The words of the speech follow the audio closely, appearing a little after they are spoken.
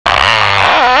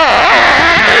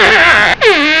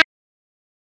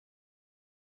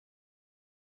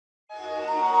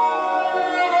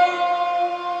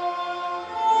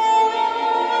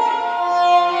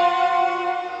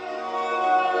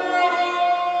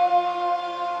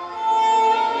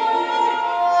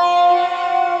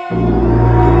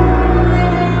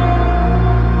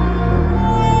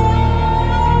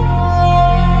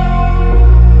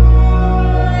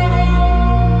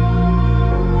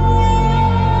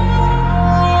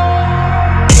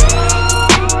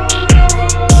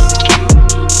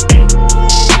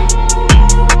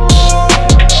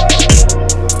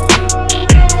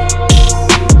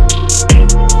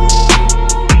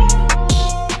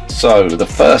So the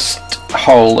first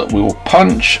hole that we will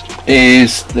punch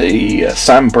is the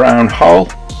sand brown hole,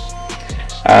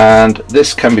 and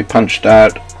this can be punched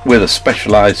out with a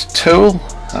specialized tool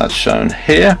as shown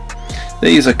here.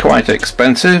 These are quite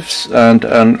expensive, and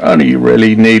only you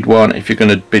really need one if you're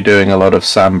going to be doing a lot of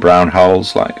sand brown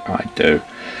holes like I do.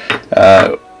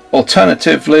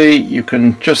 Alternatively, you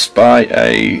can just buy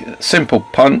a simple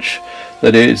punch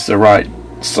that is the right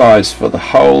size for the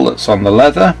hole that's on the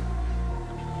leather,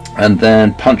 and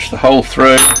then punch the hole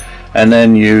through, and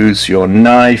then use your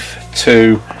knife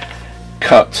to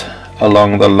cut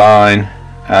along the line,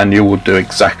 and you will do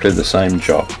exactly the same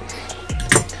job.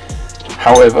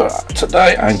 However,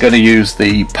 today I'm going to use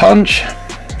the punch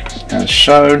as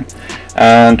shown,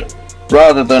 and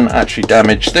rather than actually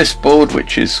damage this board,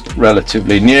 which is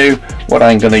relatively new, what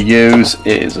I'm going to use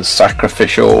is a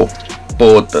sacrificial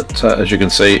board that as you can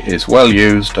see is well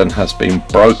used and has been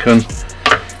broken,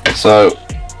 so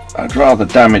I'd rather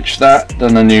damage that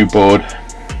than a new board.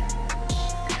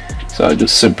 So I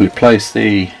just simply place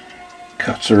the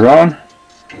cutter on,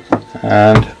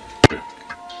 and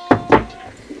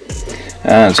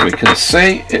as we can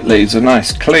see, it leaves a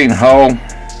nice clean hole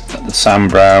that the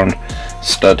sand brown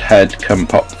stud head can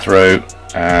pop through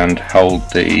and hold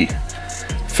the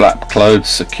flap closed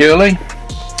securely.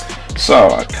 So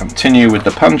I continue with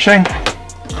the punching,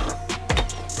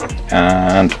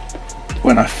 and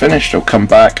when I've finished I'll come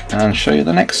back and show you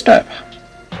the next step.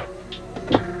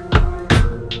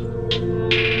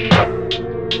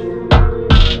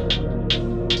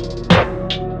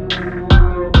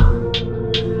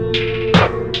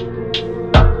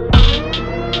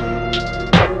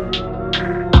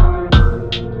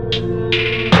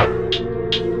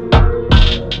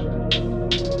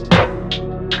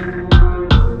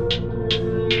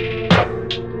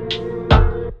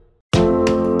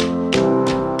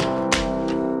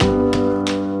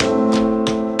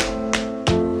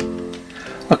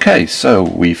 Okay, so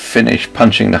we've finished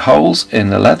punching the holes in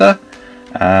the leather.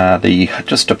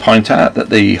 Just to point out that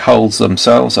the holes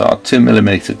themselves are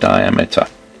 2mm diameter.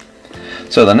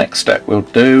 So the next step we'll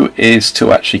do is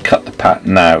to actually cut the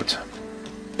pattern out.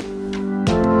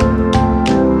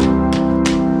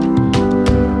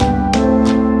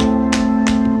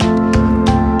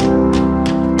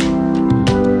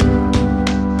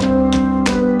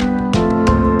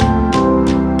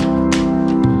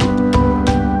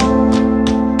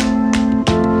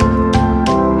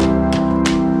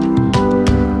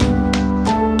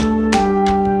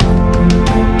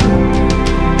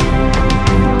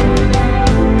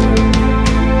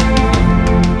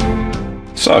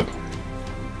 So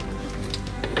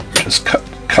just cut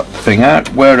the thing out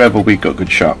wherever we've got good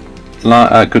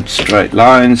good straight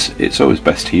lines. It's always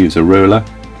best to use a ruler.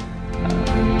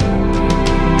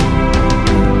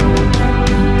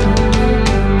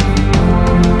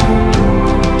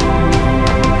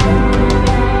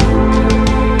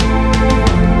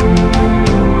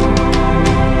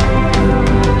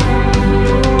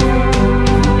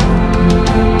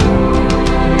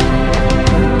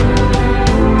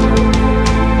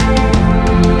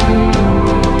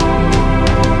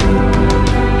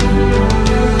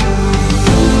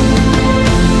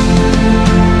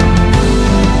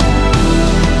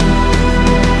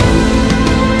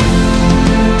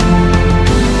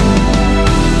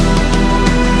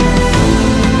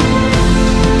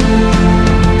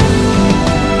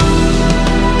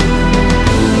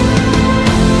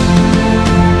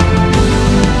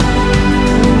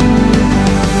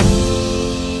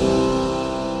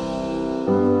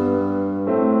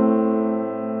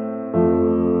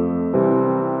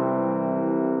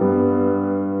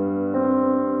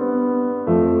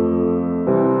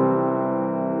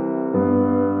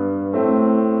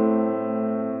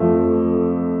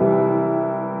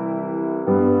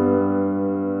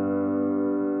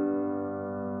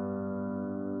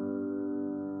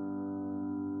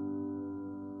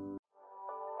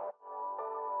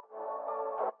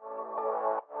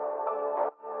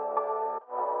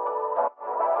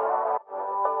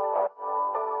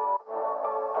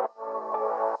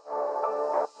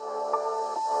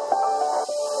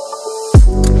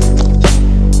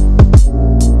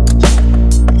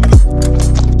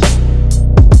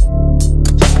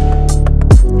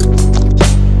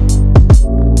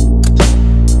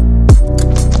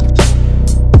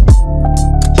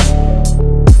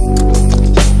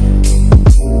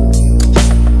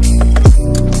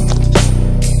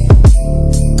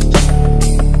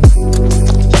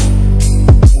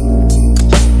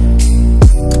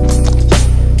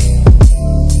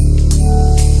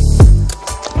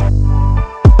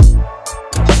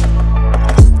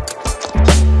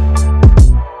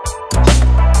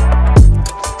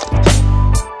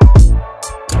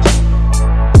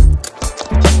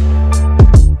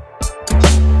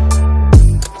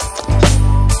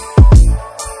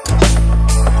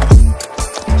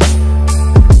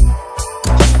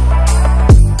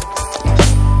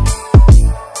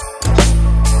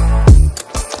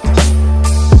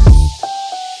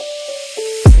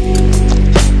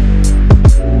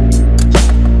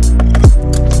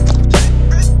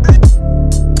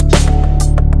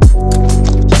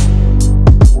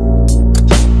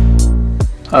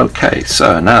 Okay,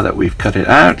 so now that we've cut it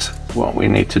out, what we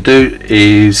need to do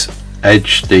is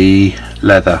edge the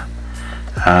leather,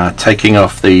 taking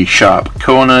off the sharp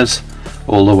corners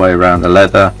all the way around the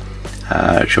leather,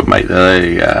 which will make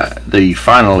the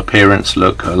final appearance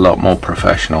look a lot more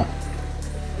professional.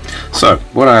 So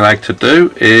what I like to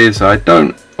do is I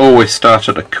don't always start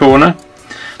at a corner,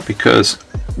 because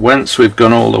once we've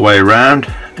gone all the way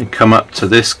around and come up to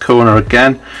this corner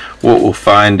again, what we'll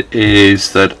find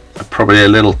is that probably a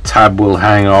little tab will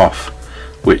hang off,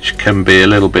 which can be a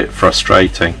little bit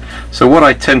frustrating. So what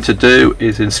I tend to do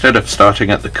is, instead of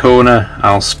starting at the corner,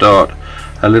 I'll start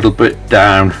a little bit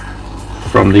down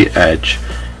from the edge.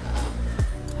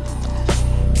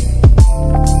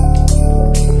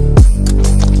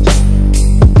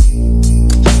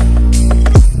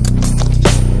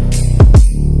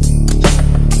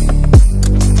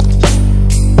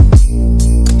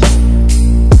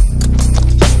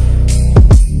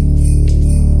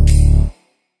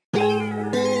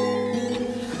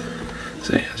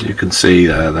 As you can see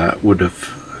there, that would have,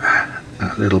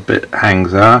 that little bit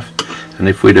hangs off, and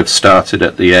if we'd have started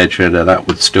at the edge, that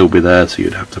would still be there, so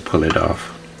you'd have to pull it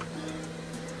off.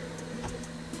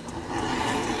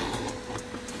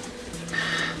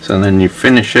 So then you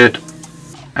finish it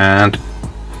and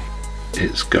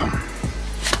it's gone.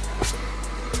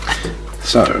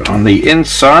 So on the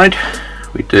inside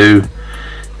we do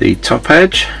the top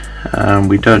edge, and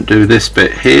we don't do this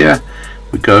bit here.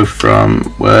 We go from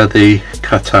where the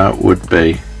cutout would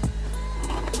be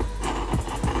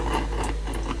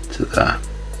to there,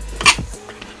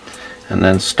 and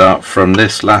then start from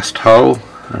this last hole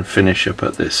and finish up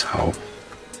at this hole.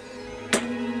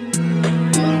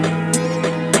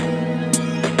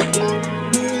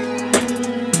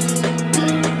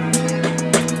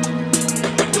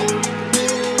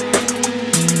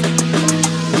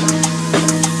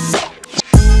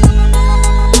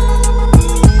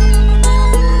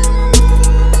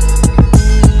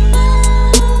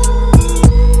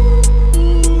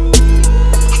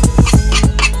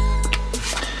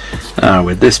 Now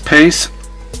with this piece,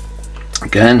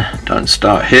 again, don't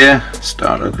start here,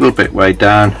 start a little bit way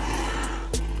down.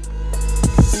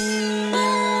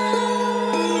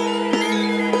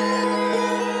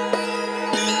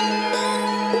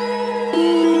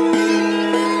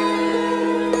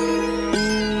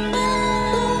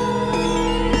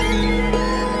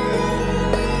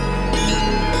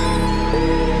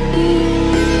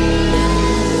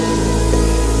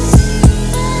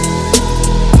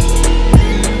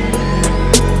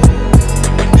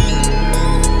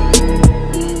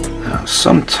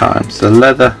 Sometimes the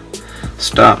leather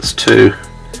starts to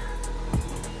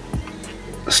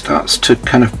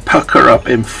kind of pucker up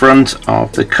in front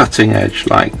of the cutting edge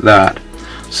like that.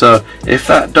 So if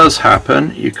that does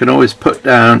happen, you can always put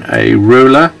down a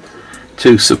ruler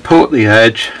to support the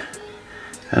edge,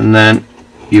 and then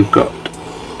you've got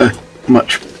a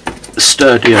much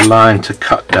sturdier line to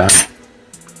cut down.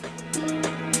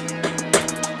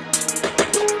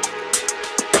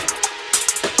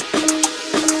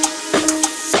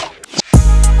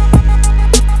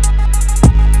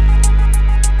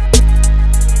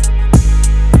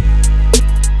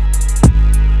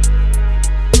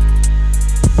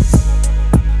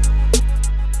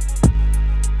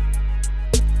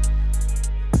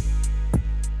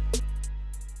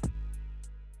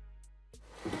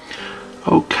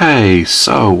 Okay,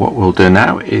 so what we'll do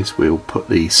now is we'll put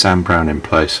the sand brown in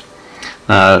place.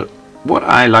 Now what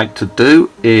I like to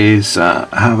do is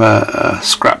have a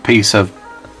scrap piece of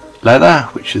leather,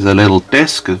 which is a little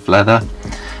disc of leather,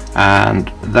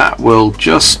 and that will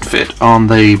just fit on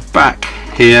the back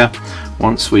here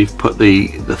once we've put the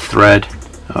thread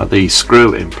or the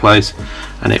screw in place,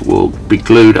 and it will be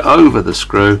glued over the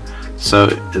screw, so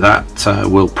that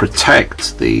will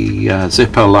protect the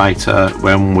Zippo lighter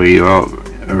when we are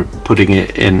putting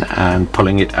it in and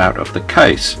pulling it out of the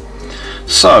case.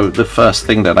 So the first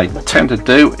thing that I tend to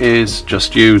do is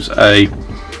just use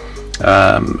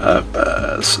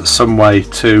some way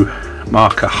to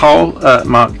mark a hole,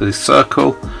 mark the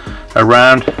circle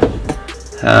around,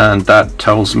 and that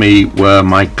tells me where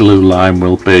my glue line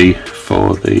will be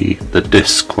for the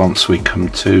disc once we come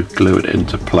to glue it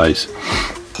into place.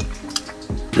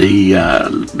 The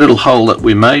little hole that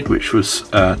we made, which was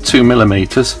 2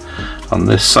 millimeters on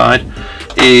this side,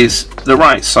 is the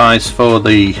right size for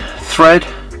the thread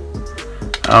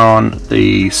on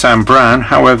the sand brown.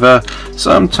 However,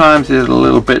 sometimes it's a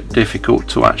little bit difficult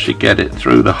to actually get it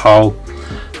through the hole,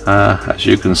 as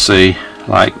you can see,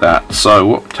 like that. So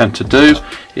what we tend to do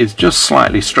is just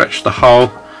slightly stretch the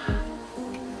hole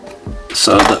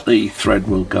so that the thread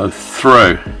will go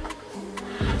through.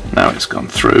 Now it's gone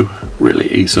through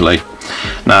really easily.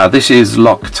 Now this is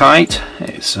Loctite.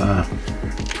 It's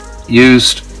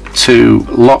used to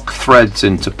lock threads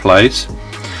into place,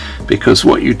 because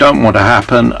what you don't want to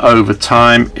happen over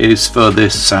time is for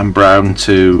this sand brown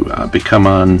to become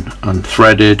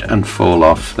unthreaded and fall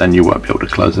off. Then you won't be able to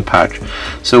close the pouch.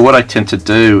 So what I tend to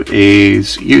do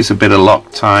is use a bit of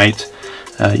Loctite.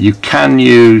 You can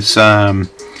use a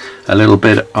little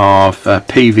bit of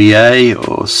PVA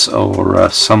or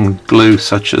some glue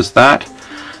such as that.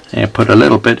 And put a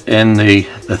little bit in the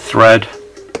thread,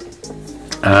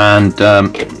 and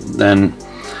then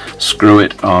screw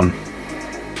it on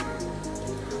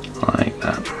like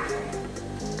that.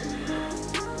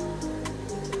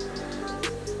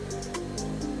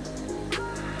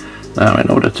 Now in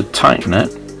order to tighten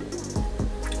it,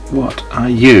 what I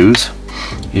use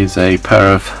is a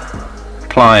pair of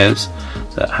pliers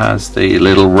that has the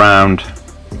little round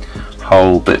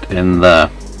hole bit in there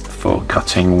for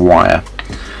cutting wire,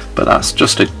 but that's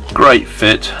just a great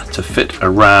fit to fit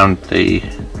around the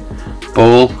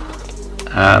ball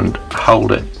and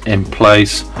hold it in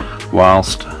place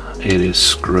whilst it is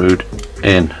screwed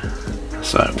in,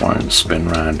 so it won't spin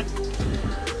round.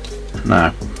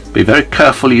 Now be very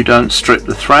careful you don't strip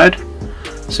the thread,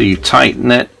 so you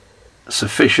tighten it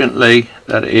sufficiently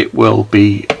that it will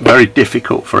be very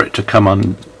difficult for it to come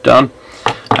undone,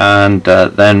 and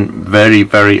then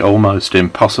very almost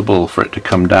impossible for it to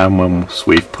come down once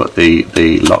we've put the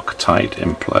Loctite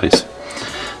in place.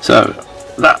 So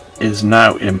that is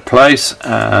now in place,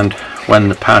 and when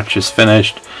the pouch is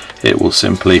finished it will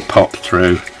simply pop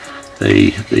through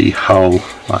the hole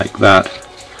like that,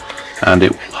 and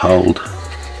it will hold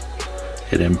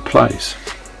it in place.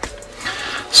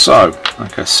 So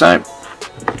like I say,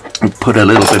 put a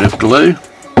little bit of glue,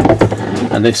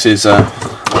 and this is a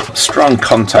strong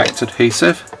contact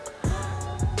adhesive,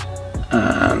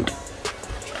 and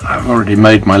I've already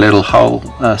made my little hole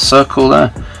circle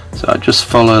there, so I just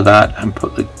follow that and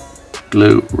put the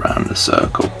glue around the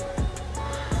circle.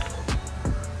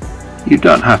 You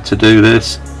don't have to do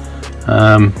this,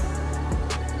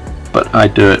 but I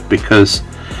do it because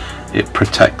it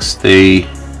protects the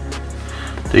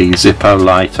Zippo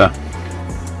lighter.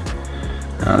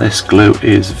 Now this glue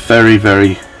is very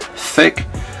thick.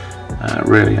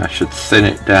 Really I should thin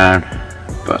it down,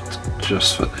 but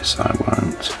just for this I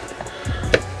won't.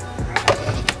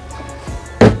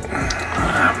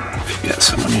 If you get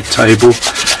some on your table,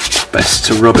 it's best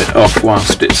to rub it off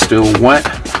whilst it's still wet.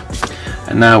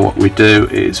 And now what we do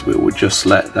is we will just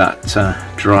let that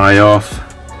dry off.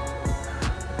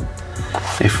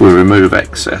 If we remove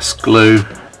excess glue,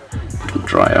 it'll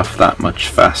dry off that much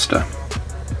faster,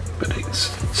 but it's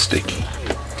sticky.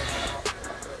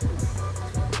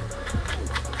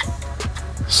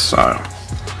 So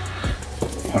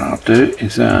what I'll do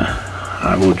is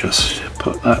I will just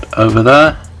put that over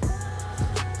there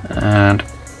and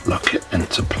lock it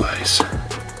into place.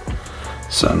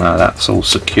 So now that's all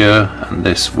secure, and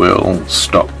this will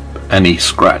stop any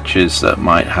scratches that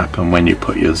might happen when you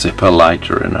put your Zippo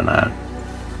lighter in and out.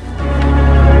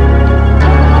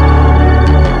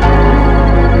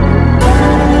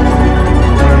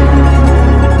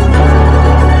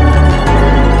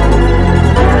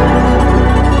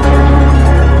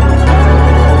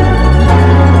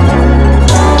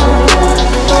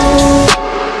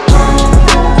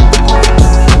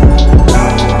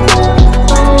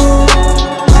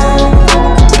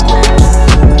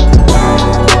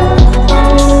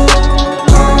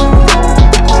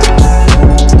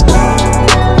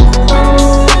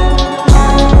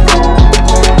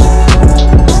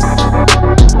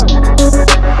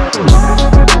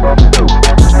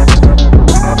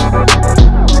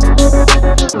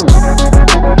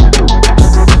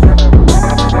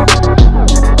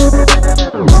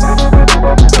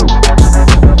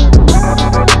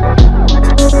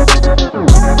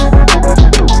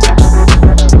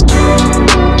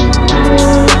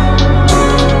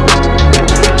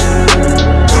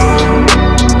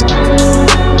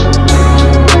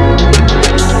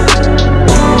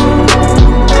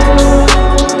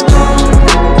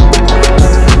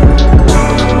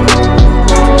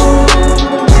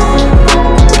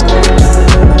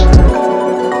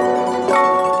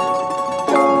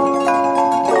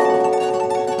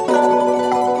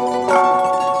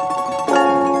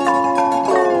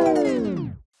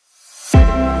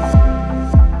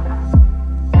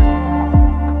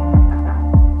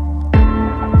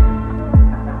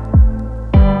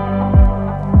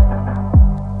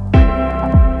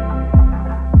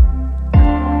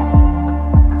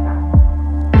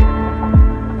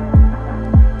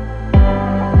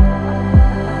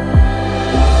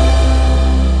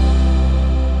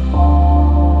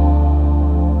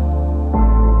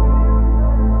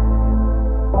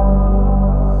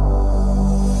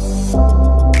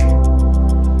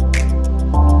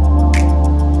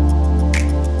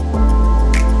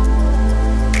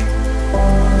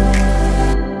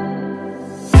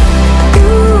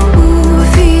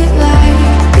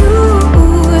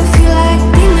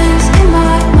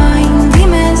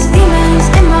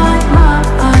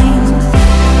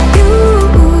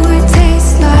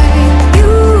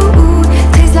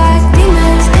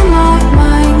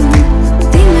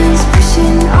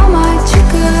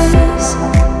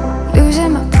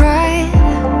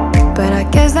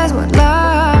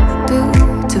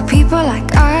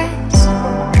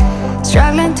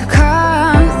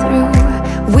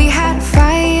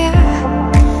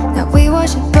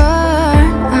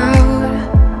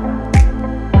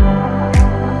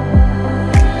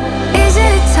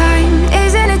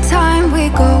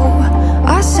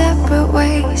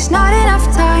 not enough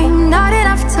time, not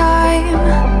enough time.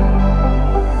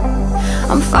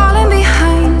 I'm falling